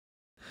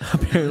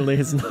apparently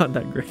it's not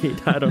that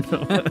great. I don't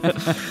know.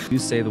 You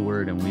say the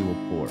word and we will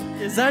pour.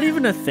 Is that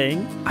even a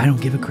thing? I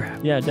don't give a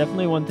crap. Yeah,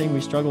 definitely one thing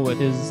we struggle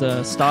with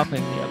is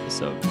stopping the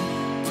episode.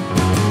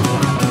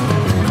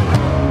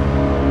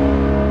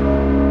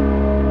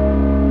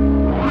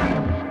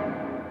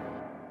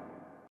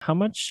 How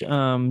much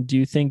do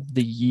you think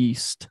the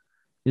yeast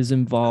is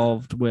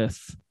involved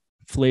with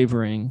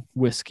flavoring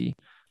whiskey?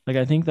 Like,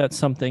 I think that's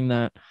something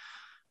that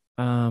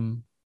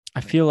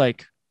I feel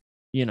like,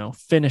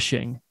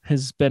 finishing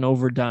has been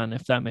overdone,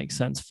 if that makes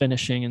sense.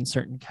 Finishing in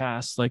certain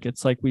casks, like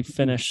it's like we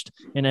finished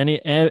in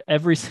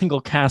every single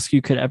cask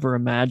you could ever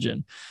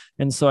imagine.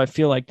 And so I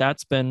feel like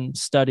that's been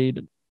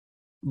studied,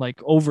 like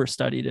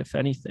overstudied, if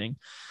anything,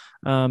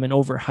 and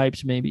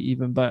overhyped maybe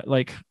even. But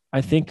like, I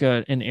think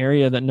an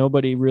area that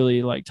nobody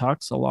really like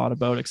talks a lot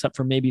about, except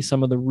for maybe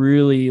some of the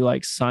really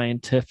like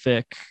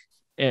scientific,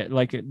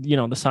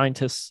 the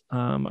scientists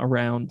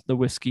around the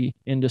whiskey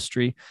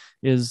industry,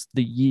 is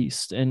the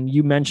yeast. And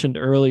you mentioned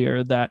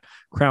earlier that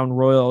Crown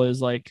Royal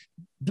is like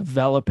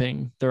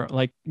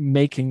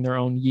making their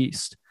own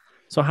yeast.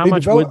 So how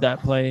much would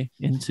that play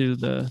into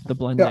the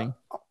blending?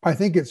 Yeah, I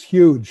think it's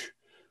huge.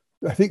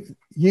 I think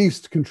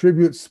yeast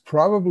contributes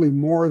probably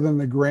more than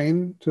the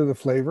grain to the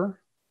flavor.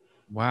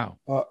 Wow.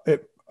 And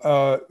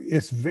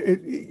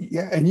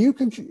you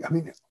can,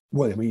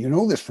 you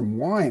know this from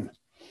wine.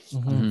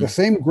 Mm-hmm. The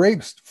same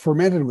grapes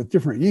fermented with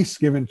different yeasts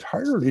give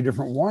entirely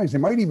different wines. They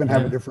might even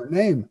have a different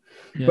name.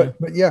 Yeah.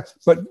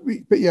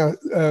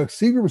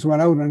 Seagram's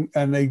went out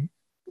and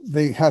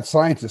they had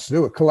scientists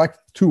do it, collect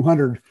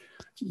 200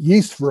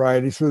 yeast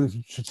varieties for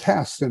them to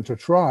test and to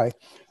try.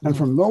 And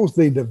from those,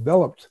 they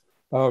developed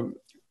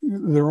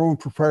their own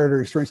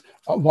proprietary strains.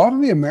 A lot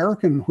of the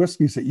American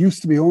whiskeys that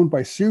used to be owned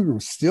by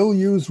Seagram still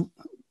use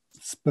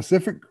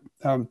specific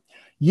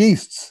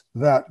yeasts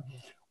that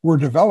were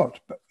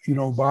developed,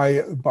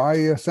 by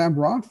Sam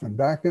Bronfman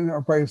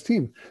by his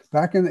team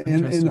back in the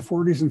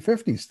 40s and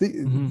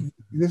 50s.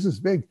 This is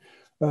big.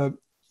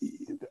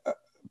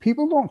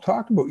 People don't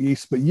talk about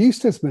yeast, but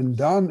yeast has been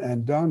done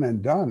and done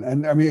and done.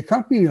 And I mean, a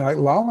company like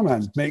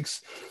Lallemand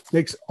makes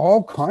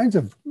all kinds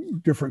of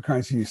different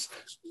kinds of yeast.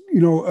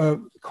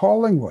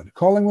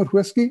 Collingwood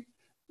whiskey,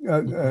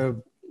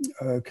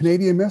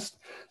 Canadian Mist,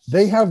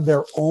 they have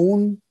their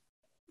own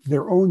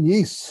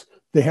yeasts.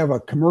 They have a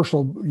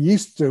commercial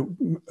yeast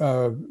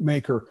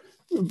maker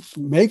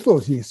make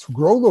those yeasts,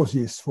 grow those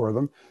yeasts for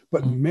them.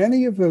 But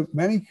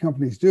many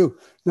companies do.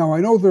 Now, I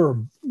know there are,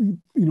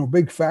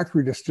 big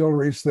factory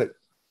distilleries that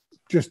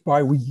just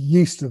buy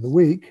yeast of the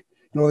week.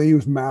 They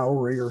use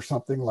Maori or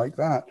something like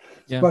that.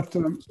 Yeah.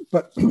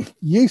 But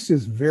yeast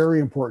is very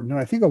important. And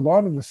I think a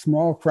lot of the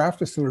small craft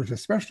distillers,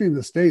 especially in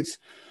the States,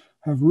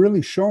 have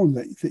really shown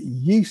that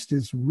yeast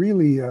is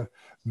really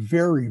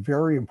very,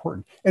 very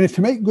important. And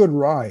to make good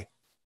rye,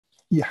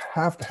 you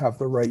have to have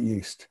the right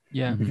yeast.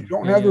 Yeah. If you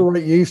don't have the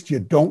right yeast, you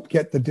don't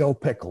get the dill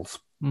pickles.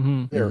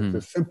 Mm-hmm. It's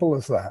as simple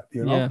as that,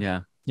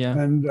 Yeah.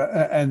 And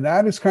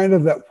that is kind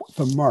of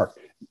the mark.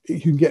 You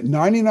can get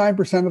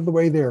 99% of the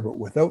way there, but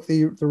without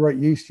the right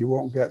yeast, you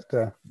won't get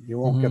the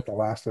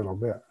last little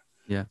bit.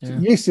 Yeah. So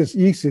yeast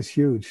is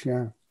huge.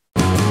 Yeah.